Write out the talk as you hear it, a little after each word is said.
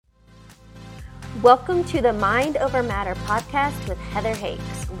Welcome to the Mind Over Matter podcast with Heather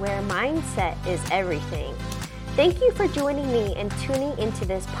Hakes, where mindset is everything. Thank you for joining me and tuning into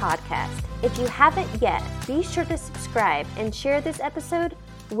this podcast. If you haven't yet, be sure to subscribe and share this episode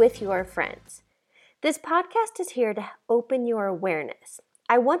with your friends. This podcast is here to open your awareness.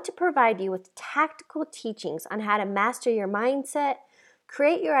 I want to provide you with tactical teachings on how to master your mindset,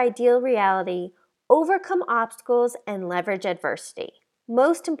 create your ideal reality, overcome obstacles, and leverage adversity.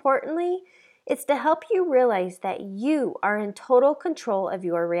 Most importantly, it's to help you realize that you are in total control of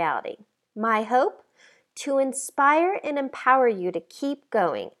your reality. My hope? To inspire and empower you to keep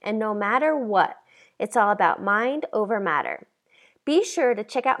going, and no matter what, it's all about mind over matter. Be sure to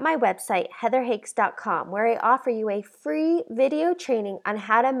check out my website, heatherhakes.com, where I offer you a free video training on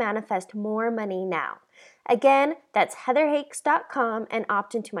how to manifest more money now. Again, that's heatherhakes.com and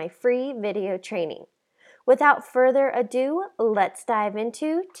opt into my free video training. Without further ado, let's dive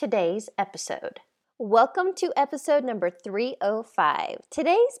into today's episode. Welcome to episode number 305.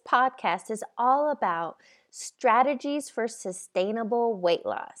 Today's podcast is all about strategies for sustainable weight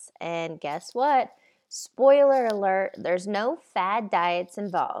loss. And guess what? Spoiler alert, there's no fad diets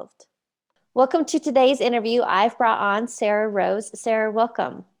involved. Welcome to today's interview. I've brought on Sarah Rose. Sarah,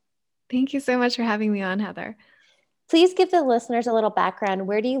 welcome. Thank you so much for having me on, Heather. Please give the listeners a little background.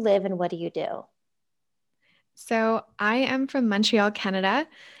 Where do you live and what do you do? So I am from Montreal, Canada,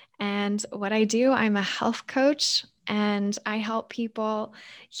 and what I do, I'm a health coach and I help people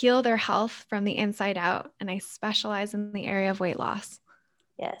heal their health from the inside out, and I specialize in the area of weight loss.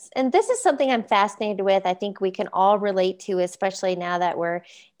 Yes. And this is something I'm fascinated with. I think we can all relate to, especially now that we're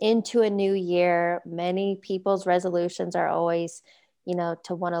into a new year. Many people's resolutions are always,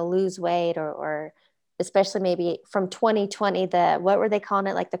 to want to lose weight or especially maybe from 2020, what were they calling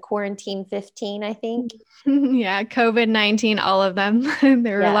it? Like the quarantine 15, I think. Yeah, COVID-19, all of them.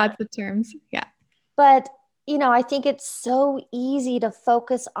 There were lots of terms. Yeah. But, I think it's so easy to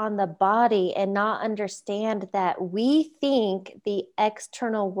focus on the body and not understand that we think the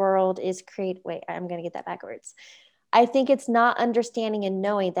external world is wait, I'm going to get that backwards. I think it's not understanding and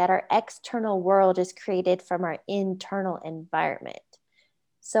knowing that our external world is created from our internal environment.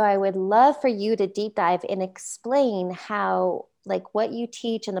 So I would love for you to deep dive and explain how, like what you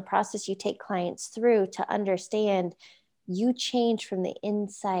teach and the process you take clients through to understand you change from the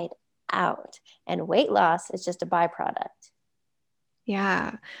inside out, and weight loss is just a byproduct.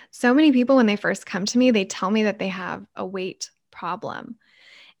 Yeah. So many people, when they first come to me, they tell me that they have a weight problem.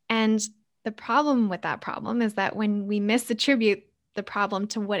 And the problem with that problem is that when we misattribute the problem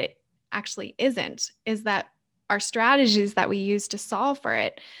to what it actually isn't, is that our strategies that we use to solve for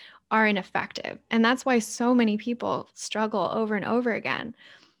it are ineffective. And that's why so many people struggle over and over again.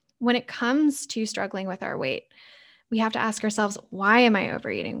 When it comes to struggling with our weight, we have to ask ourselves, why am I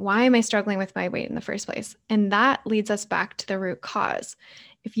overeating? Why am I struggling with my weight in the first place? And that leads us back to the root cause.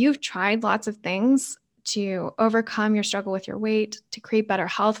 If you've tried lots of things to overcome your struggle with your weight, to create better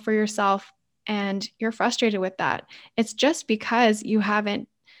health for yourself, and you're frustrated with that, it's just because you haven't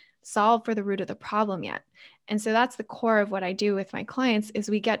solved for the root of the problem yet. And so that's the core of what I do with my clients, is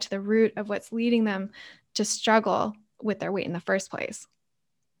we get to the root of what's leading them to struggle with their weight in the first place.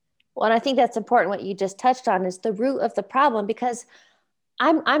 Well, and I think that's important. What you just touched on is the root of the problem, because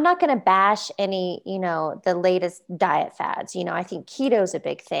I'm not going to bash any, the latest diet fads. I think keto is a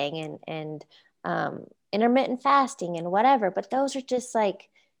big thing and intermittent fasting and whatever, but those are just like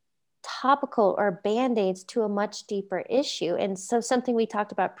topical or band-aids to a much deeper issue. And so something we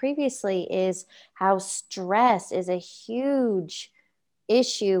talked about previously is how stress is a huge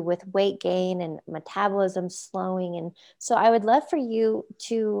issue with weight gain and metabolism slowing. And so I would love for you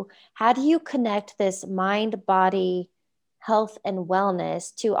to, how do you connect this mind, body, health, and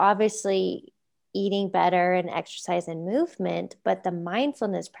wellness to obviously eating better and exercise and movement, but the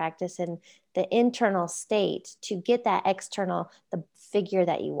mindfulness practice and the internal state to get that external, the figure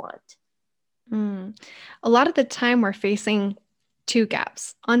that you want? A lot of the time we're facing two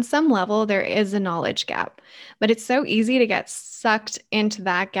gaps. On some level, there is a knowledge gap, but it's so easy to get sucked into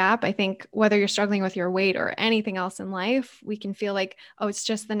that gap. I think whether you're struggling with your weight or anything else in life, we can feel like, oh, it's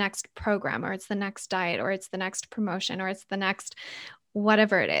just the next program, or it's the next diet, or it's the next promotion, or it's the next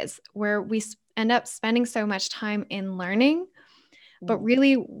whatever it is, where we end up spending so much time in learning. But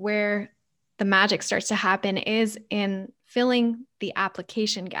really where the magic starts to happen is in filling the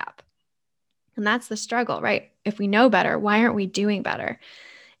application gap. And that's the struggle, right? If we know better, why aren't we doing better?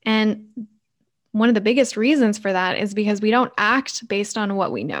 And one of the biggest reasons for that is because we don't act based on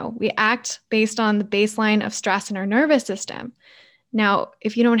what we know. We act based on the baseline of stress in our nervous system. Now,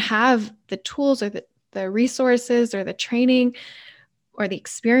 if you don't have the tools or the resources or the training or the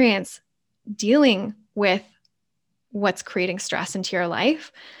experience dealing with what's creating stress into your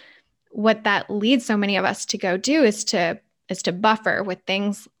life, what that leads so many of us to go do is to buffer with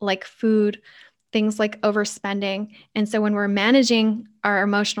things like food, things like overspending. And so when we're managing our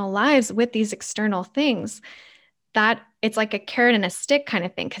emotional lives with these external things, that it's like a carrot and a stick kind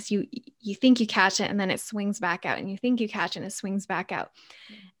of thing, because you think you catch it and then it swings back out, and you think you catch it and it swings back out.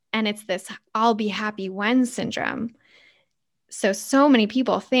 And it's this I'll be happy when syndrome. So many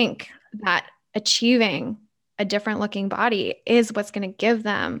people think that achieving a different looking body is what's going to give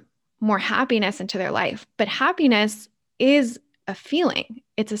them more happiness into their life. But happiness is a feeling,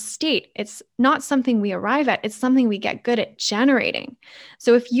 it's a state. It's not something we arrive at, it's something we get good at generating.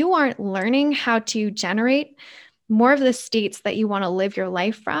 So if you aren't learning how to generate more of the states that you want to live your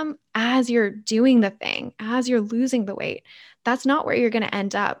life from as you're doing the thing, as you're losing the weight, that's not where you're going to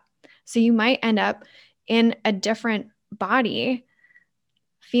end up. So you might end up in a different body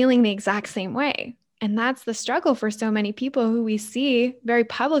feeling the exact same way. And that's the struggle for so many people who we see very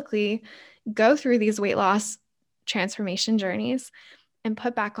publicly go through these weight loss transformation journeys and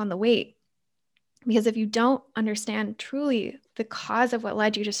put back on the weight. Because if you don't understand truly the cause of what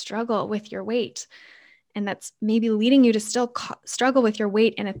led you to struggle with your weight, and that's maybe leading you to still struggle with your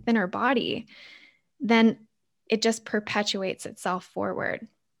weight in a thinner body, then it just perpetuates itself forward.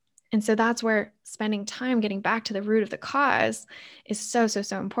 And so that's where spending time getting back to the root of the cause is so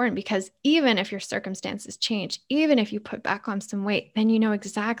important, because even if your circumstances change, even if you put back on some weight, then you know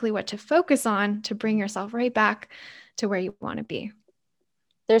exactly what to focus on to bring yourself right back to where you want to be.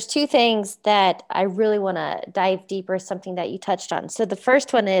 There's two things that I really want to dive deeper, something that you touched on. So the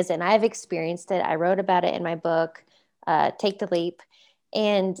first one is, and I've experienced it, I wrote about it in my book, Take the Leap.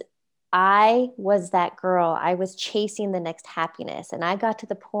 And I was that girl. I was chasing the next happiness. And I got to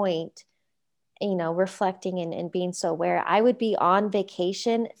the point, reflecting and being so aware, I would be on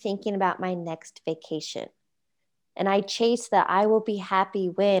vacation thinking about my next vacation. And I chase that I will be happy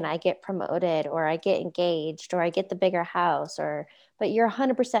when I get promoted or I get engaged or I get the bigger house but you're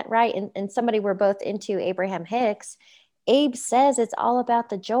 100% right. And somebody we're both into, Abraham Hicks, Abe says it's all about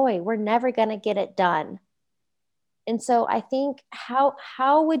the joy. We're never going to get it done. And so I think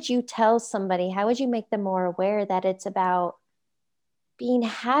how would you tell somebody, how would you make them more aware that it's about being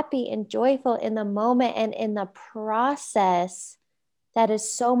happy and joyful in the moment and in the process that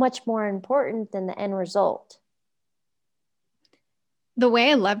is so much more important than the end result? The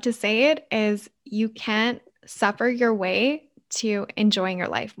way I love to say it is you can't suffer your way to enjoying your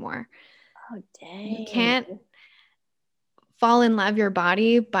life more. Oh, dang. You can't fall in love your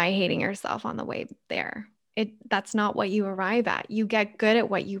body by hating yourself on the way there. That's not what you arrive at. You get good at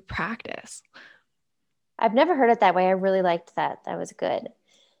what you practice. I've never heard it that way. I really liked that. That was good.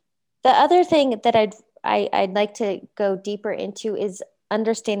 The other thing that I'd like to go deeper into is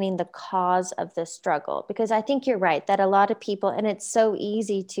understanding the cause of the struggle, because I think you're right that a lot of people, and it's so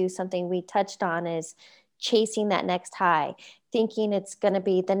easy to, something we touched on is chasing that next high, thinking it's going to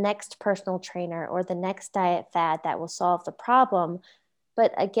be the next personal trainer or the next diet fad that will solve the problem.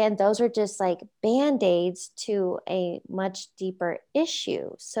 But again, those are just like band-aids to a much deeper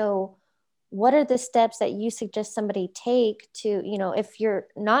issue. So what are the steps that you suggest somebody take to, if you're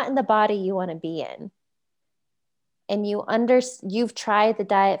not in the body you want to be in, and you've tried the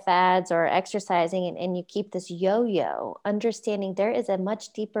diet fads or exercising, and you keep this yo-yo, understanding there is a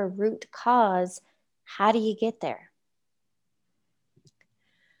much deeper root cause, how do you get there?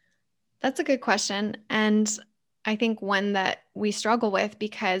 That's a good question. And I think one that we struggle with,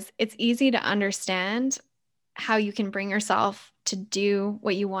 because it's easy to understand how you can bring yourself to do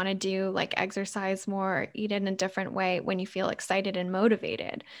what you want to do, like exercise more, eat in a different way when you feel excited and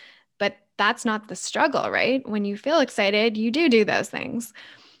motivated. But that's not the struggle, right? When you feel excited, you do those things.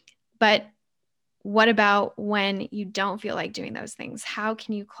 But what about when you don't feel like doing those things? How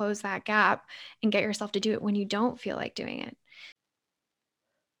can you close that gap and get yourself to do it when you don't feel like doing it?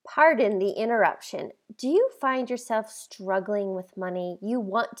 Pardon the interruption. Do you find yourself struggling with money? You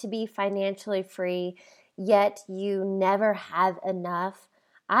want to be financially free, yet you never have enough?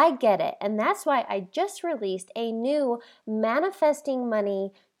 I get it. And that's why I just released a new Manifesting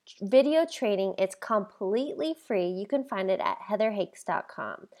Money video training. It's completely free. You can find it at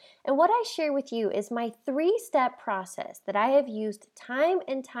heatherhakes.com. And what I share with you is my 3-step process that I have used time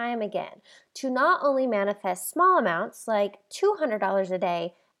and time again to not only manifest small amounts like $200 a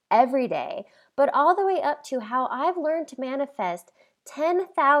day every day, but all the way up to how I've learned to manifest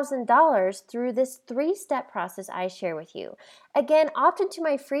 $10,000 through this 3-step process I share with you. Again, opt into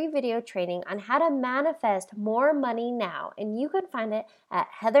my free video training on how to manifest more money now, and you can find it at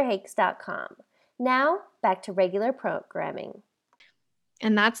heatherhakes.com. Now, back to regular programming.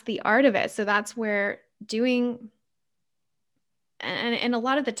 And that's the art of it. So that's where doing, and a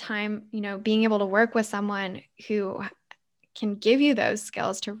lot of the time, being able to work with someone who can give you those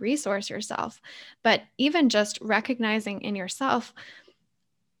skills to resource yourself. But even just recognizing in yourself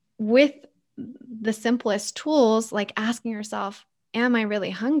with the simplest tools, like asking yourself, am I really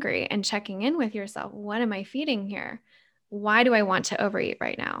hungry? And checking in with yourself, what am I feeding here? Why do I want to overeat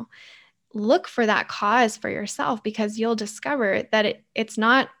right now? Look for that cause for yourself, because you'll discover that it's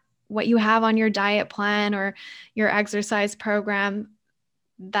not what you have on your diet plan or your exercise program.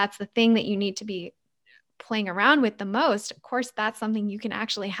 That's the thing that you need to be playing around with the most. Of course, that's something you can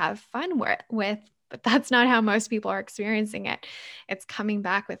actually have fun with, but that's not how most people are experiencing it. It's coming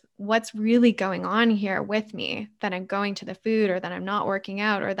back with what's really going on here with me, that I'm going to the food, or that I'm not working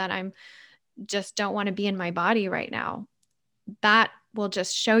out, or that I'm just don't want to be in my body right now. That will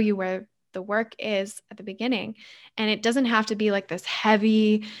just show you where the work is at the beginning. And it doesn't have to be like this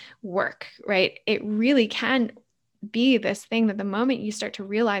heavy work, right? It really can be this thing that the moment you start to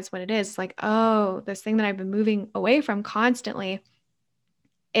realize what it is, like, oh, this thing that I've been moving away from constantly,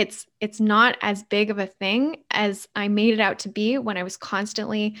 it's not as big of a thing as I made it out to be when I was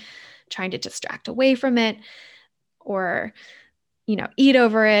constantly trying to distract away from it, or, eat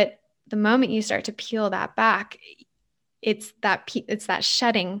over it. The moment you start to peel that back, it's that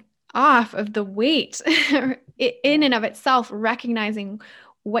shedding off of the weight in and of itself, recognizing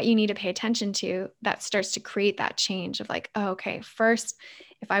what you need to pay attention to, that starts to create that change of like, oh, okay, first,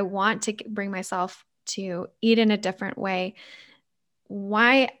 if I want to bring myself to eat in a different way,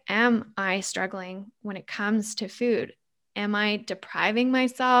 why am I struggling when it comes to food? Am I depriving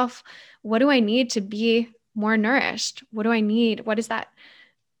myself? What do I need to be more nourished? What do I need? What is that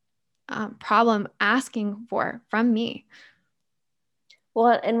problem asking for from me?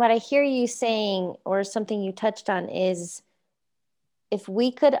 Well, and what I hear you saying, or something you touched on, is if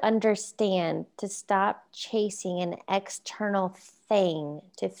we could understand to stop chasing an external thing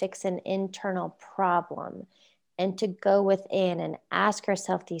to fix an internal problem, and to go within and ask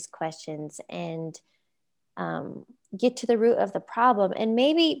ourselves these questions, and get to the root of the problem, and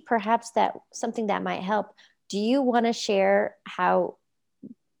maybe perhaps that something that might help. Do you want to share how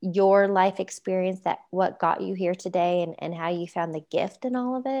your life experience, that what got you here today, and how you found the gift in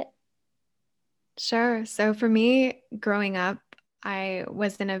all of it? Sure. So for me, growing up, I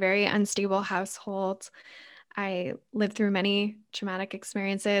was in a very unstable household. I lived through many traumatic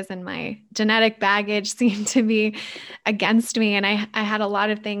experiences, and my genetic baggage seemed to be against me. And I had a lot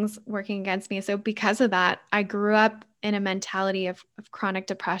of things working against me. So, because of that, I grew up in a mentality of chronic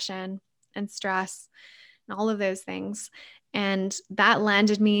depression and stress and all of those things. And that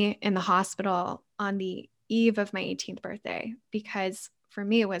landed me in the hospital on the eve of my 18th birthday, because for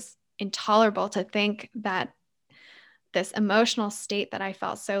me, it was intolerable to think that this emotional state that I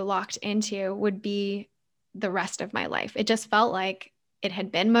felt so locked into would be the rest of my life. It just felt like it had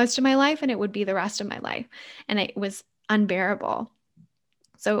been most of my life, and it would be the rest of my life. And it was unbearable.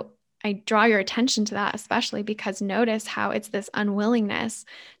 So I draw your attention to that, especially because notice how it's this unwillingness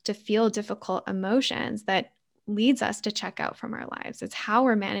to feel difficult emotions that leads us to check out from our lives. It's how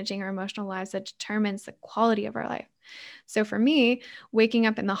we're managing our emotional lives that determines the quality of our life. So for me, waking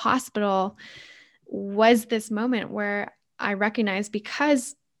up in the hospital was this moment where I recognized,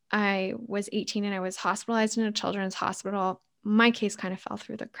 because I was 18 and I was hospitalized in a children's hospital, my case kind of fell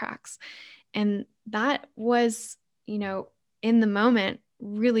through the cracks. And that was, in the moment,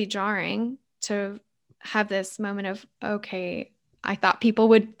 really jarring to have this moment of, okay, I thought people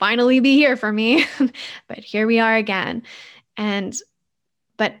would finally be here for me, but here we are again.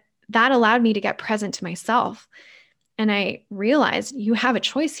 But that allowed me to get present to myself. And I realized you have a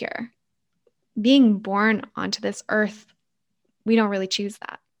choice here. Being born onto this earth, we don't really choose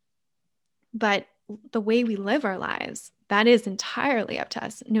that. But the way we live our lives, that is entirely up to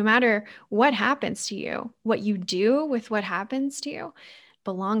us. No matter what happens to you, what you do with what happens to you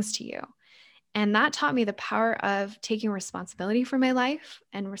belongs to you. And that taught me the power of taking responsibility for my life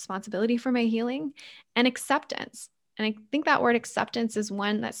and responsibility for my healing and acceptance. And I think that word acceptance is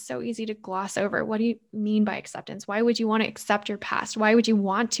one that's so easy to gloss over. What do you mean by acceptance? Why would you want to accept your past? Why would you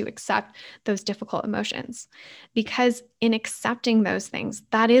want to accept those difficult emotions? Because in accepting those things,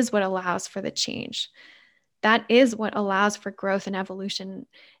 that is what allows for the change. That is what allows for growth and evolution,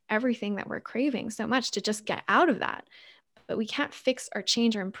 everything that we're craving so much to just get out of that. But we can't fix or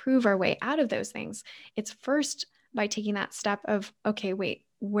change or improve our way out of those things. It's first by taking that step of, okay, wait,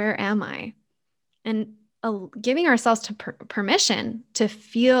 where am I? And giving ourselves to permission to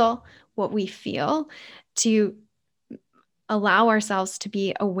feel what we feel, to allow ourselves to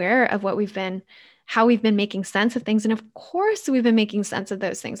be aware of what we've been how we've been making sense of things. And of course, we've been making sense of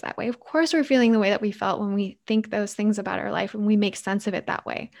those things that way. Of course, we're feeling the way that we felt when we think those things about our life and we make sense of it that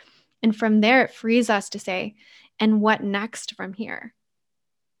way. And from there, it frees us to say, and what next from here?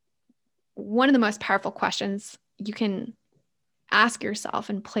 One of the most powerful questions you can ask yourself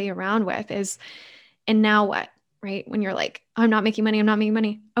and play around with is, and now what? Right? When you're like, oh, I'm not making money. I'm not making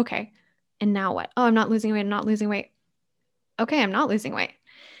money. Okay. And now what? Oh, I'm not losing weight. I'm not losing weight. Okay. I'm not losing weight.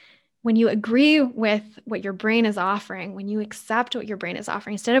 When you agree with what your brain is offering, when you accept what your brain is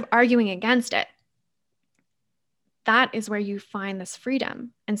offering, instead of arguing against it, that is where you find this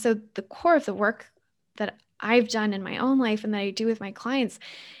freedom. And so the core of the work that I've done in my own life and that I do with my clients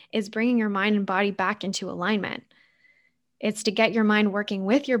is bringing your mind and body back into alignment. It's to get your mind working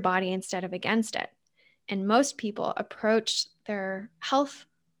with your body instead of against it. And most people approach their health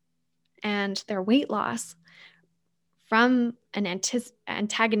and their weight loss from an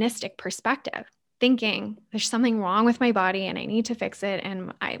antagonistic perspective, thinking there's something wrong with my body and I need to fix it.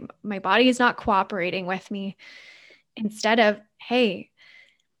 And my body is not cooperating with me. Instead of, hey,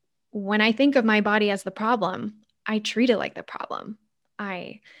 when I think of my body as the problem, I treat it like the problem.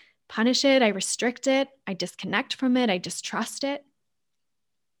 I punish it, I restrict it, I disconnect from it, I distrust it.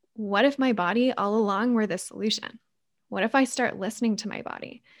 What if my body all along were the solution? What if I start listening to my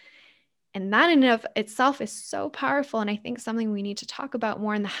body? And that in and of itself is so powerful. And I think something we need to talk about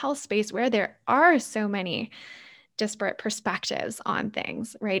more in the health space where there are so many disparate perspectives on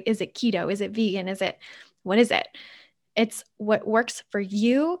things, right? Is it keto? Is it vegan? What is it? It's what works for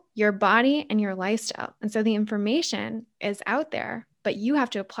you, your body, and your lifestyle. And so the information is out there, but you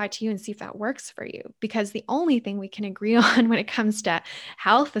have to apply to you and see if that works for you. Because the only thing we can agree on when it comes to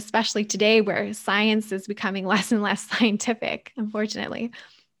health, especially today where science is becoming less and less scientific, unfortunately,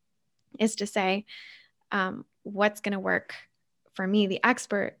 is to say, what's going to work for me. The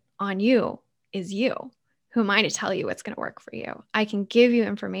expert on you is you. Who am I to tell you what's going to work for you? I can give you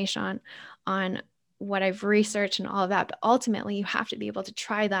information on what I've researched and all of that, but ultimately you have to be able to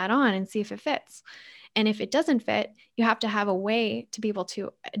try that on and see if it fits. And if it doesn't fit, you have to have a way to be able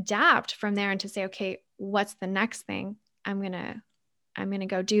to adapt from there and to say, okay, what's the next thing I'm going to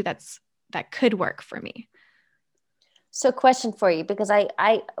go do that could work for me. So question for you, because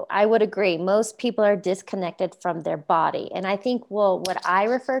I would agree. Most people are disconnected from their body. And I think, well, what I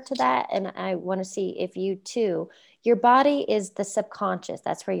refer to that, and I want to see if you too, your body is the subconscious.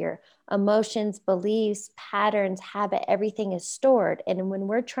 That's where your emotions, beliefs, patterns, habit, everything is stored. And when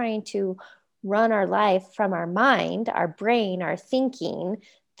we're trying to run our life from our mind, our brain, our thinking,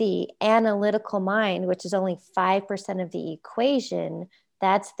 the analytical mind, which is only 5% of the equation,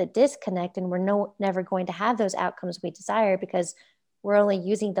 that's the disconnect. And we're never going to have those outcomes we desire because we're only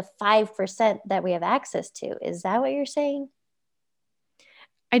using the 5% that we have access to. Is that what you're saying?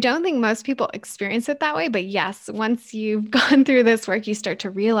 I don't think most people experience it that way, but yes, once you've gone through this work, you start to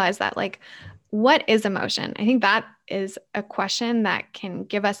realize that, like, what is emotion? I think that is a question that can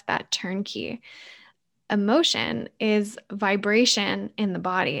give us that turnkey. Emotion is vibration in the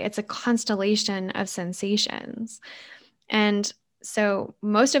body. It's a constellation of sensations. And so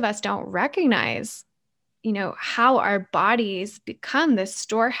most of us don't recognize, how our bodies become this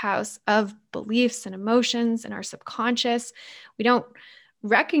storehouse of beliefs and emotions and our subconscious. We don't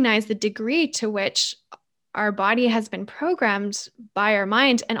recognize the degree to which our body has been programmed by our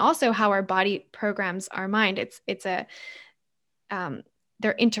mind, and also how our body programs our mind.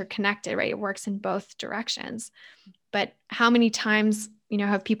 They're interconnected, right? It works in both directions. But how many times,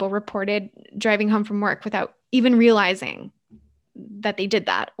 have people reported driving home from work without even realizing that they did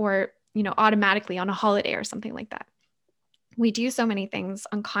that, or, automatically on a holiday or something like that? We do so many things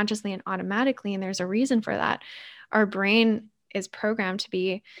unconsciously and automatically, and there's a reason for that. Our brain is programmed to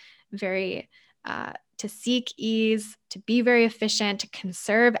be very, to seek ease, to be very efficient, to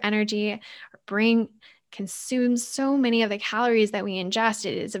conserve energy. Our brain consumes so many of the calories that we ingest.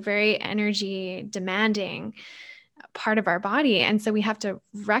 It is a very energy demanding part of our body. And so we have to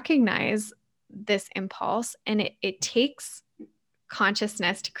recognize this impulse, and it takes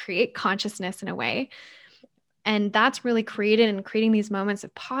consciousness to create consciousness in a way. And that's really created in creating these moments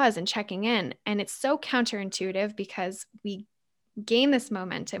of pause and checking in. And it's so counterintuitive because we gain this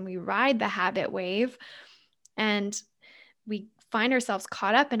momentum, we ride the habit wave, and we find ourselves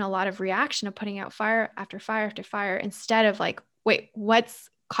caught up in a lot of reaction of putting out fire after fire after fire, instead of like, wait, what's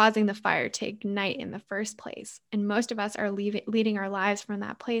causing the fire to ignite in the first place? And most of us are leading our lives from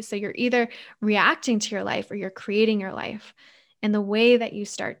that place. So you're either reacting to your life or you're creating your life. And the way that you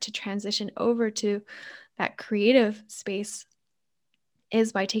start to transition over to that creative space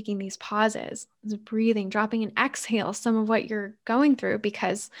is by taking these pauses, breathing, dropping an exhale, some of what you're going through,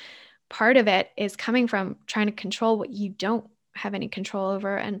 because part of it is coming from trying to control what you don't have any control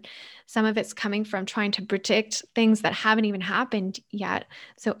over. And some of it's coming from trying to predict things that haven't even happened yet.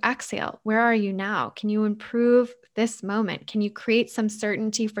 So exhale. Where are you now? Can you improve this moment? Can you create some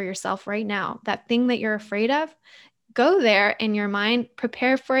certainty for yourself right now? That thing that you're afraid of, go there in your mind,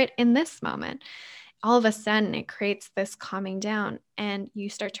 prepare for it in this moment. All of a sudden, it creates this calming down, and you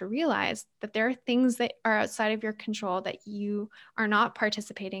start to realize that there are things that are outside of your control that you are not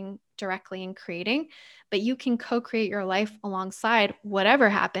participating directly in creating, but you can co-create your life alongside whatever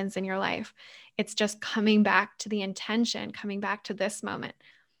happens in your life. It's just coming back to the intention, coming back to this moment,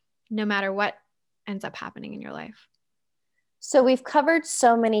 no matter what ends up happening in your life. So we've covered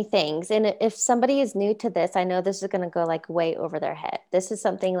so many things. And if somebody is new to this, I know this is going to go like way over their head. This is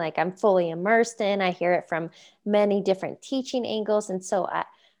something like I'm fully immersed in. I hear it from many different teaching angles. And so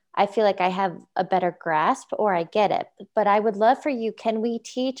I feel like I have a better grasp or I get it. But I would love for you, can we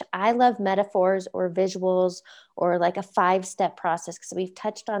teach? I love metaphors or visuals or like a 5-step process because we've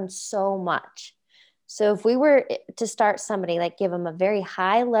touched on so much. So if we were to start somebody, like give them a very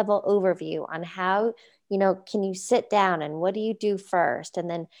high level overview on how, can you sit down and what do you do first? And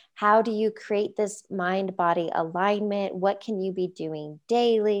then how do you create this mind body alignment? What can you be doing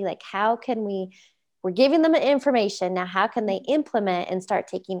daily? Like, how can we're giving them information. Now, how can they implement and start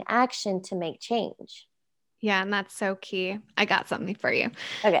taking action to make change? Yeah, and that's so key. I got something for you.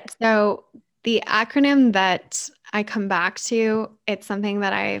 Okay. So the acronym that I come back to, it's something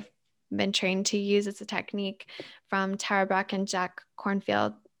that I've been trained to use. It's a technique from Tara Brach and Jack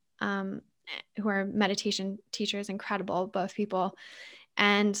Kornfield, who are meditation teachers, incredible, both people.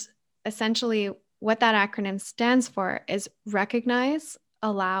 And essentially, what that acronym stands for is recognize,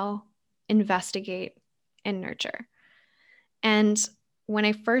 allow, investigate, and nurture. And when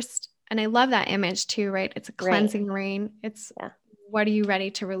and I love that image too, right? It's a cleansing rain. It's What are you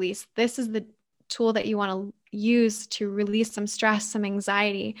ready to release? This is the tool that you want to use to release some stress, some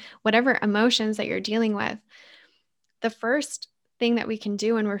anxiety, whatever emotions that you're dealing with. The first thing that we can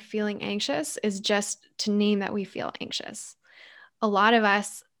do when we're feeling anxious is just to name that we feel anxious. A lot of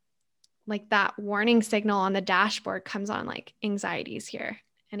us, like that warning signal on the dashboard comes on, like anxiety's here,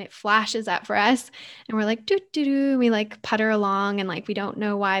 and it flashes up for us, and we're like, doo doo doo. We like putter along, and like we don't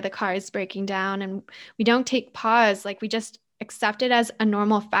know why the car is breaking down, and we don't take pause. Like we just accept it as a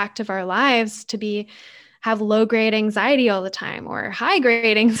normal fact of our lives to have low grade anxiety all the time or high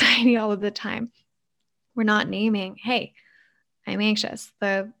grade anxiety all of the time. We're not naming, hey, I'm anxious.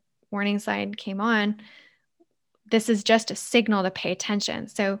 The warning sign came on. This is just a signal to pay attention.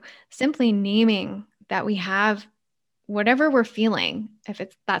 So simply naming that we have whatever we're feeling, if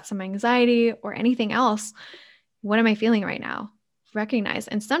that's some anxiety or anything else, what am I feeling right now? Recognize.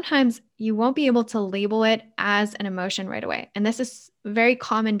 And sometimes you won't be able to label it as an emotion right away. And this is very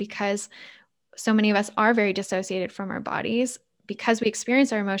common because so many of us are very dissociated from our bodies because we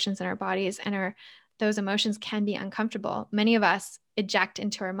experience our emotions in our bodies, and those emotions can be uncomfortable. Many of us eject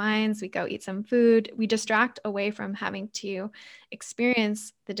into our minds. We go eat some food. We distract away from having to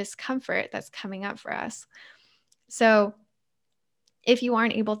experience the discomfort that's coming up for us. So if you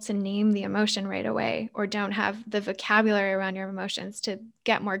aren't able to name the emotion right away, or don't have the vocabulary around your emotions to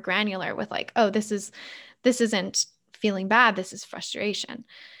get more granular with like, oh, this isn't feeling bad, this is frustration,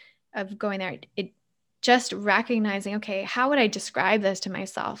 of going there, it just recognizing, okay, how would I describe this to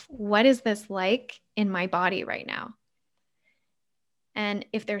myself? What is this like in my body right now? And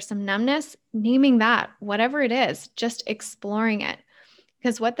if there's some numbness, naming that, whatever it is, just exploring it.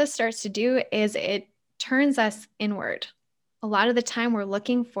 Because what this starts to do is it turns us inward. A lot of the time we're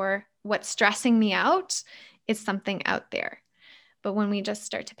looking for what's stressing me out is something out there. But when we just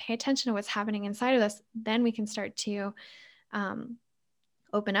start to pay attention to what's happening inside of us, then we can start to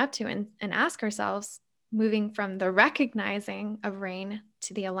open up to and ask ourselves, moving from the recognizing of rain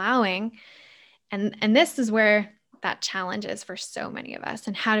to the allowing. And this is where that challenge is for so many of us.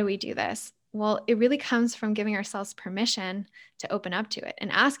 And how do we do this? Well, it really comes from giving ourselves permission to open up to it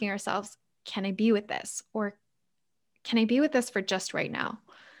and asking ourselves, can I be with this? Or can I be with this for just right now?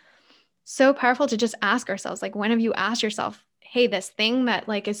 So powerful to just ask ourselves, like, when have you asked yourself, hey, this thing that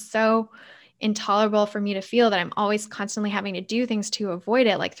like is so intolerable for me to feel that I'm always constantly having to do things to avoid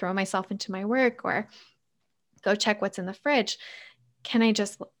it, like throw myself into my work or go check what's in the fridge. Can I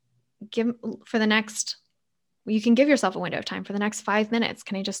just you can give yourself a window of time for the next 5 minutes.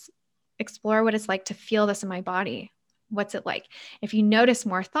 Can I just explore what it's like to feel this in my body? What's it like? If you notice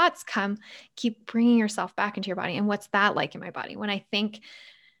more thoughts come, keep bringing yourself back into your body. And what's that like in my body? When I think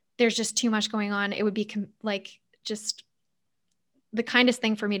there's just too much going on, it would be like just the kindest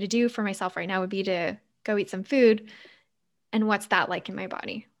thing for me to do for myself right now would be to go eat some food. And what's that like in my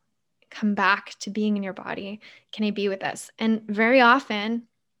body? come back to being in your body? Can I be with this? And very often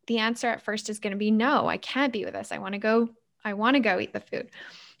the answer at first is going to be no, I can't be with this. I want to go eat the food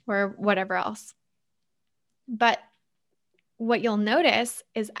or whatever else. But what you'll notice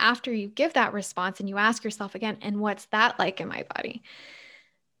is after you give that response and you ask yourself again, and what's that like in my body?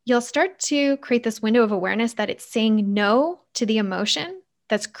 You'll start to create this window of awareness that it's saying no to the emotion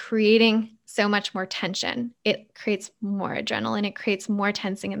that's creating so much more tension. It creates more adrenaline, it creates more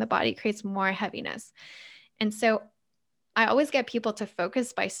tensing in the body, creates more heaviness. And so I always get people to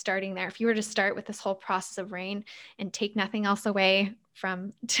focus by starting there. If you were to start with this whole process of RAIN and take nothing else away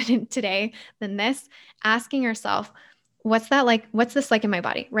from today than this, asking yourself, what's that like? What's this like in my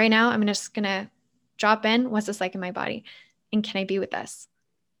body? Right now, I'm just going to drop in. What's this like in my body? And can I be with this?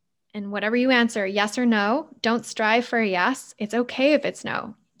 And whatever you answer, yes or no, don't strive for a yes. It's okay if it's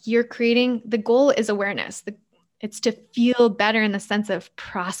no. You're creating, the goal is awareness. It's to feel better in the sense of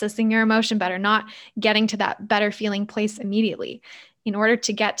processing your emotion better, not getting to that better feeling place immediately. In order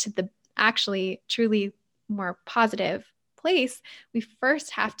to get to the actually truly more positive place, we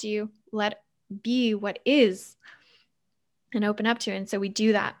first have to let be what is and open up to it. And so we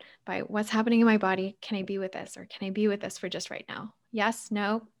do that by what's happening in my body. Can I be with this? Or can I be with this for just right now? Yes,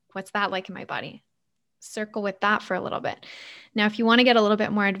 no. What's that like in my body? Circle with that for a little bit. Now, if you want to get a little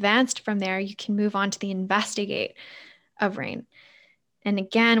bit more advanced from there, you can move on to the investigate of RAIN. And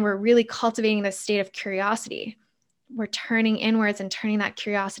again, we're really cultivating this state of curiosity. We're turning inwards and turning that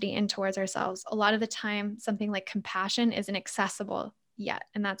curiosity in towards ourselves. A lot of the time, something like compassion isn't accessible yet.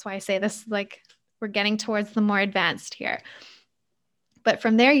 And that's why I say this, like we're getting towards the more advanced here. But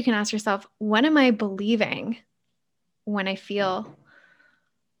from there, you can ask yourself, what am I believing when I feel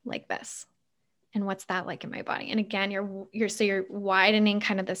like this? And what's that like in my body? And again, you're widening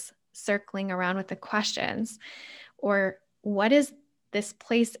kind of this circling around with the questions, or what is this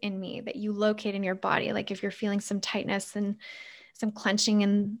place in me that you locate in your body? Like if you're feeling some tightness and some clenching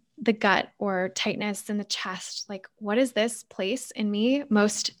in the gut or tightness in the chest, like what is this place in me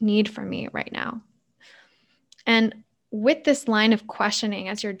most need from me right now? And with this line of questioning,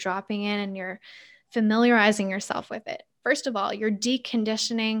 as you're dropping in and you're familiarizing yourself with it, first of all, you're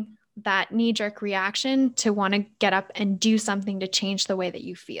deconditioning that knee-jerk reaction to want to get up and do something to change the way that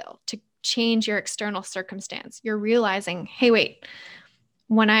you feel, to change your external circumstance. You're realizing, hey, wait,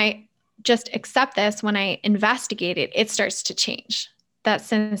 when I just accept this, when I investigate it, it starts to change. That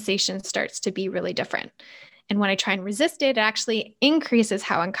sensation starts to be really different. And when I try and resist it, it actually increases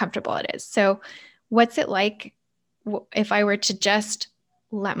how uncomfortable it is. So what's it like if I were to just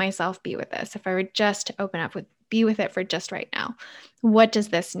let myself be with this? If I were just to open up be with it for just right now, what does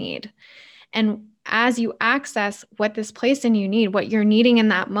this need? And as you access what this place in you need, what you're needing in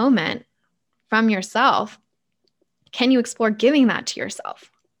that moment from yourself, can you explore giving that to yourself?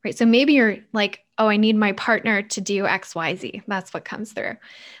 Right? So maybe you're like, oh, I need my partner to do X, Y, Z. That's what comes through.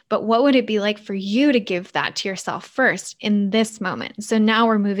 But what would it be like for you to give that to yourself first in this moment? So now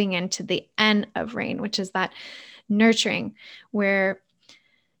we're moving into the N of RAIN, which is that nurturing, where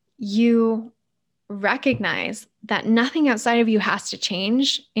you recognize that nothing outside of you has to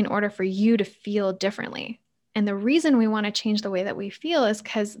change in order for you to feel differently. And the reason we want to change the way that we feel is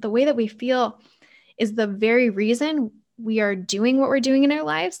because the way that we feel is the very reason we are doing what we're doing in our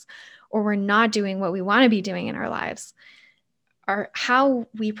lives, or we're not doing what we want to be doing in our lives. How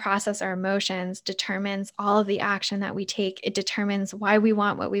we process our emotions determines all of the action that we take. It determines why we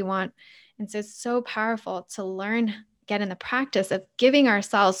want what we want. And so it's so powerful to learn, get in the practice of giving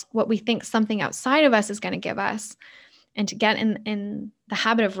ourselves what we think something outside of us is going to give us, and to get in the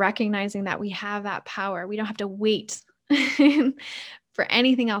habit of recognizing that we have that power. We don't have to wait for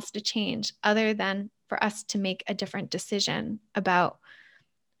anything else to change other than for us to make a different decision about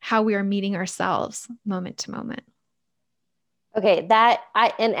how we are meeting ourselves moment to moment. Okay,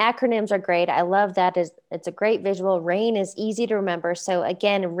 and acronyms are great. I love that. It's a great visual. RAIN is easy to remember. So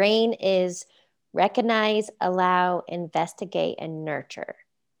again, RAIN is recognize, allow, investigate, and nurture.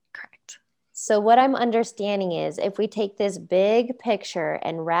 Correct. So what I'm understanding is if we take this big picture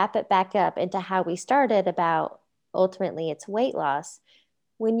and wrap it back up into how we started about ultimately it's weight loss,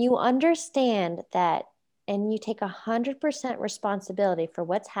 when you understand that and you take 100% responsibility for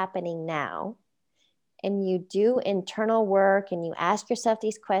what's happening now, and you do internal work and you ask yourself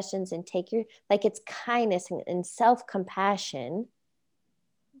these questions and take it's kindness and self-compassion,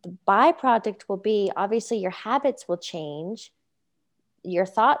 the byproduct will be obviously your habits will change, your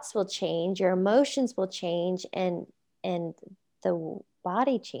thoughts will change, your emotions will change, and the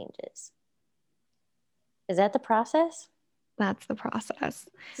body changes. Is that the process? That's the process.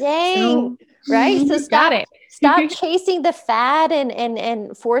 Dang. So Right. So you got stop it. chasing the fad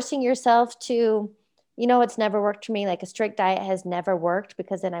and forcing yourself to, it's never worked for me. Like a strict diet has never worked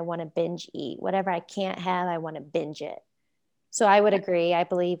because then I want to binge eat. Whatever I can't have, I want to binge it. So I would agree. I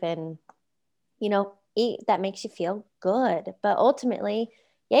believe in, eat that makes you feel good. But ultimately,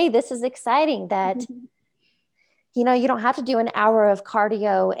 yay, this is exciting that, you don't have to do an hour of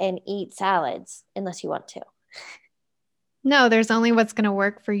cardio and eat salads unless you want to. No, there's only what's going to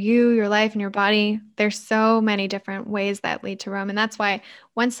work for you, your life, and your body. There's so many different ways that lead to Rome. And that's why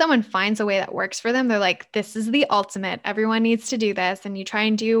once someone finds a way that works for them, they're like, this is the ultimate. Everyone needs to do this. And you try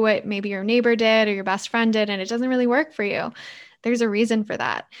and do what maybe your neighbor did or your best friend did, and it doesn't really work for you. There's a reason for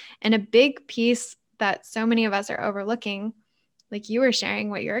that. And a big piece that so many of us are overlooking, like you were sharing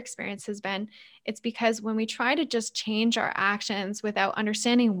what your experience has been, it's because when we try to just change our actions without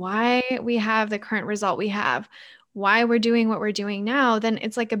understanding why we have the current result we have, why we're doing what we're doing now, then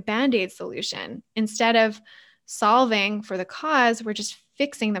it's like a band-aid solution. Instead of solving for the cause, we're just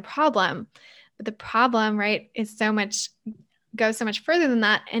fixing the problem. But the problem, right, goes so much further than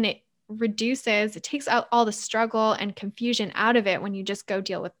that. And it takes out all the struggle and confusion out of it when you just go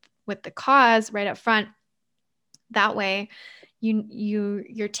deal with the cause right up front. That way,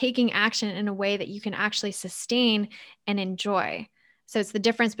 you're taking action in a way that you can actually sustain and enjoy. So it's the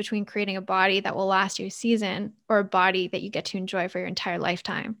difference between creating a body that will last you a season or a body that you get to enjoy for your entire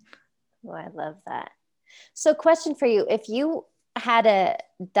lifetime. Oh, I love that. So, question for you. If you had to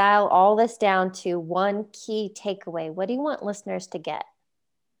dial all this down to one key takeaway, what do you want listeners to get?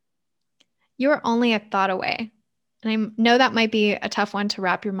 You're only a thought away. And I know that might be a tough one to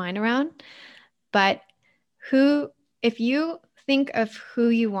wrap your mind around, but if you think of who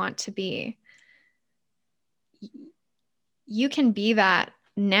you want to be, you can be that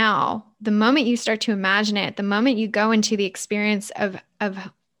now. The moment you start to imagine it, the moment you go into the experience of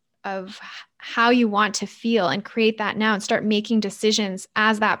how you want to feel and create that now and start making decisions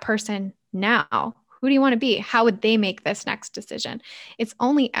as that person now. Who do you want to be? How would they make this next decision? It's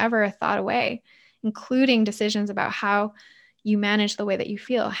only ever a thought away, including decisions about how you manage the way that you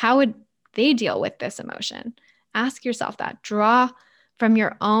feel. How would they deal with this emotion? Ask yourself that. Draw from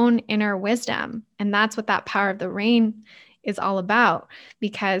your own inner wisdom. And that's what that power of the rain is all about,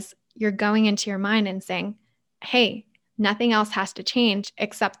 because you're going into your mind and saying, hey, nothing else has to change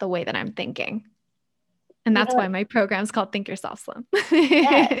except the way that I'm thinking. And You that's know why what? my program's called Think Yourself Slim.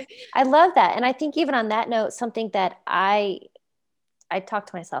 Yes, I love that. And I think even on that note, something that I talk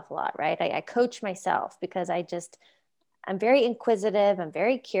to myself a lot, right? I coach myself because I'm very inquisitive. I'm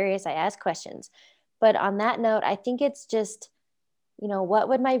very curious. I ask questions. But on that note, I think it's just, what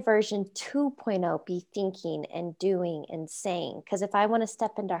would my version 2.0 be thinking and doing and saying? Because if I want to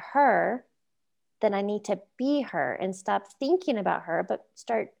step into her, then I need to be her and stop thinking about her, but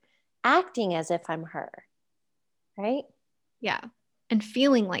start acting as if I'm her, right? Yeah. And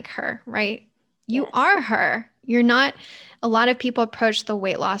feeling like her, right? You Yes. are her. You're not, a lot of people approach the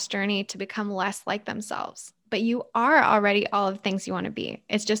weight loss journey to become less like themselves, but you are already all of the things you want to be.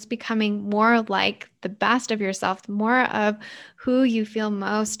 It's just becoming more like the best of yourself, more of who you feel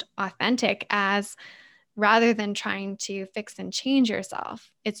most authentic as, rather than trying to fix and change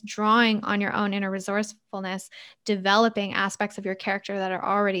yourself. It's drawing on your own inner resourcefulness, developing aspects of your character that are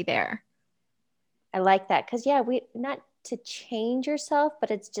already there. I like that. Because, yeah, we not to change yourself,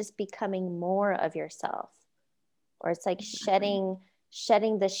 but it's just becoming more of yourself. Or it's like Exactly.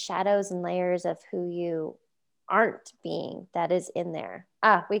 shedding the shadows and layers of who you aren't being that is in there.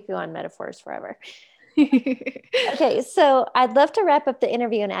 We could go on metaphors forever. Okay, so I'd love to wrap up the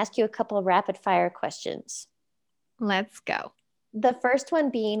interview and ask you a couple of rapid fire questions. Let's go. The first one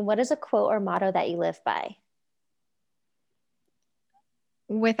being, what is a quote or motto that you live by?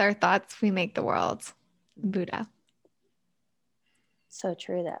 With our thoughts, we make the world. Buddha. So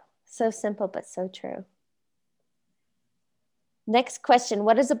true, though. So simple, but so true. Next question.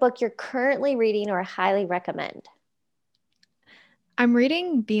 What is a book you're currently reading or highly recommend? I'm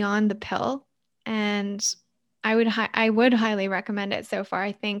reading Beyond the Pill, and I would highly recommend it so far.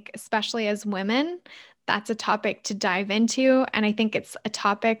 I think, especially as women, that's a topic to dive into, and I think it's a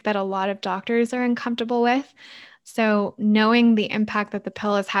topic that a lot of doctors are uncomfortable with. So, knowing the impact that the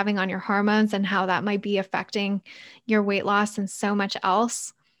pill is having on your hormones and how that might be affecting your weight loss and so much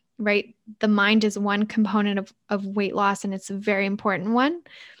else, right? The mind is one component of weight loss, and it's a very important one.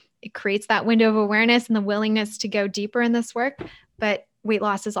 It creates that window of awareness and the willingness to go deeper in this work. But weight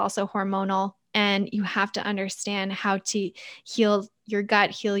loss is also hormonal, and you have to understand how to heal your gut,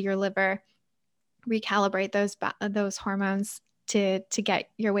 heal your liver, recalibrate those hormones to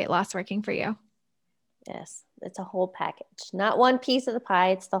get your weight loss working for you. Yes, It's a whole package, not one piece of the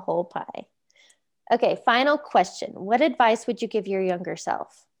pie. It's the whole pie. Okay, final question. What advice would you give your younger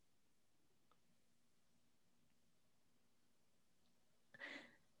self?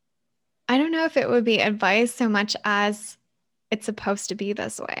 I don't know if it would be advice so much as it's supposed to be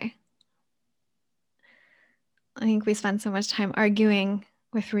this way. I think we spend so much time arguing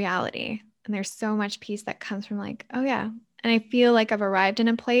with reality, and there's so much peace that comes from like, oh yeah. And I feel like I've arrived in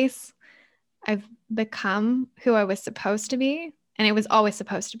a place. I've become who I was supposed to be, and it was always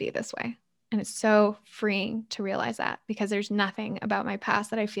supposed to be this way. And it's so freeing to realize that, because there's nothing about my past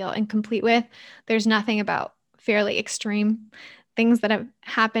that I feel incomplete with. There's nothing about fairly extreme things that have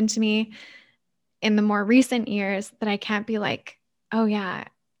happened to me in the more recent years that I can't be like, oh yeah,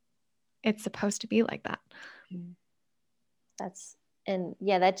 it's supposed to be like that.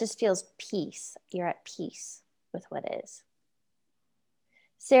 That just feels peace. You're at peace with what is.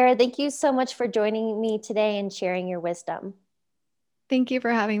 Sarah, thank you so much for joining me today and sharing your wisdom. Thank you for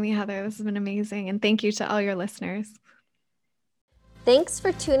having me, Heather. This has been amazing. And thank you to all your listeners. Thanks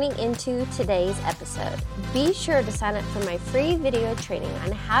for tuning into today's episode. Be sure to sign up for my free video training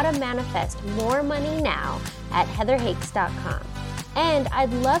on how to manifest more money now at heatherhakes.com. And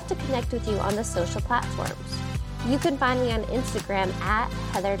I'd love to connect with you on the social platforms. You can find me on Instagram at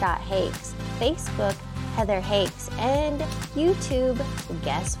heather.hakes, Facebook, Heather Hakes, and YouTube.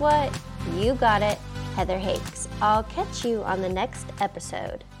 Guess what? You got it, Heather Hakes. I'll catch you on the next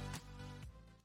episode.